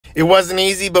It wasn't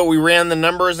easy, but we ran the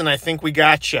numbers and I think we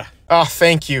got you. Oh,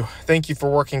 thank you. Thank you for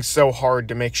working so hard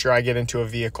to make sure I get into a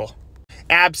vehicle.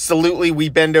 Absolutely, we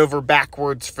bend over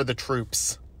backwards for the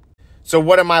troops. So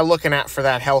what am I looking at for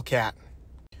that Hellcat?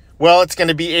 Well, it's going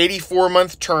to be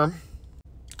 84-month term.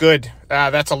 Good.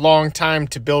 That's a long time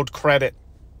to build credit.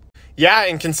 Yeah,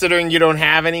 and considering you don't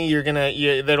have any,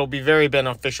 that'll be very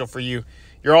beneficial for you.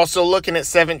 You're also looking at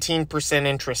 17%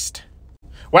 interest.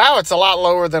 Wow, it's a lot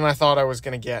lower than I thought I was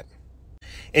going to get.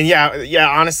 And yeah,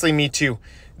 honestly, me too.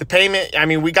 The payment, I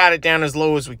mean, we got it down as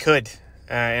low as we could.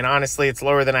 And honestly, it's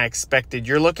lower than I expected.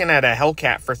 You're looking at a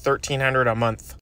Hellcat for $1,300 a month.